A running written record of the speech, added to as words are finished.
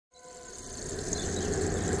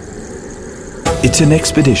It's an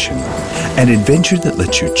expedition, an adventure that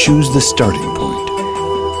lets you choose the starting point.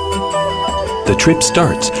 The trip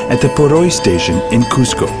starts at the Poroy station in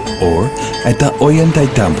Cusco or at the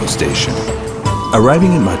Ollantaytambo station.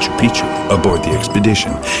 Arriving at Machu Picchu aboard the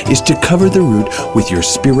expedition is to cover the route with your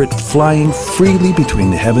spirit flying freely between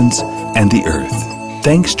the heavens and the earth.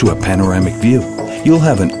 Thanks to a panoramic view, you'll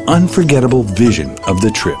have an unforgettable vision of the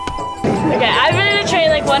trip. Okay, I've been in a train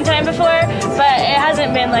like one time before, but it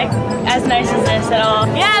hasn't been like as nice as this at all.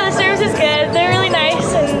 Yeah, the service is good. They're really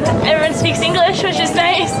nice and everyone speaks English, which is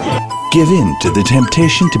nice. Give in to the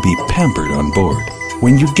temptation to be pampered on board.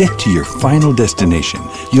 When you get to your final destination,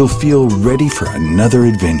 you'll feel ready for another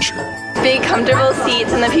adventure. Big, comfortable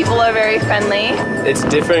seats, and the people are very friendly. It's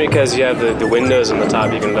different because you have the windows on the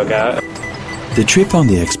top you can look at. The trip on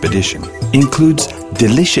the expedition includes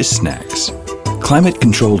delicious snacks,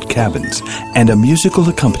 climate-controlled cabins, and a musical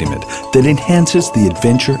accompaniment that enhances the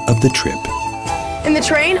adventure of the trip. In the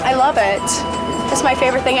train, I love it. It's my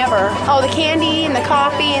favorite thing ever. Oh, the candy and the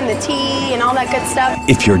coffee and the tea and all that good stuff.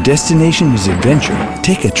 If your destination is adventure,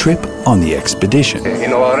 take a trip on the expedition.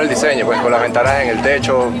 Innovador el diseño, pues con las ventanas en el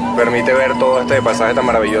techo, permite ver todo este paisaje tan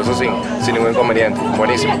maravilloso sin ningún inconveniente.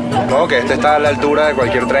 Buenísimo. No, que este está a la altura de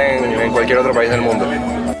cualquier tren en cualquier otro país del mundo.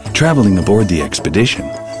 Traveling aboard the expedition,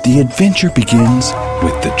 the adventure begins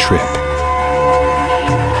with the trip.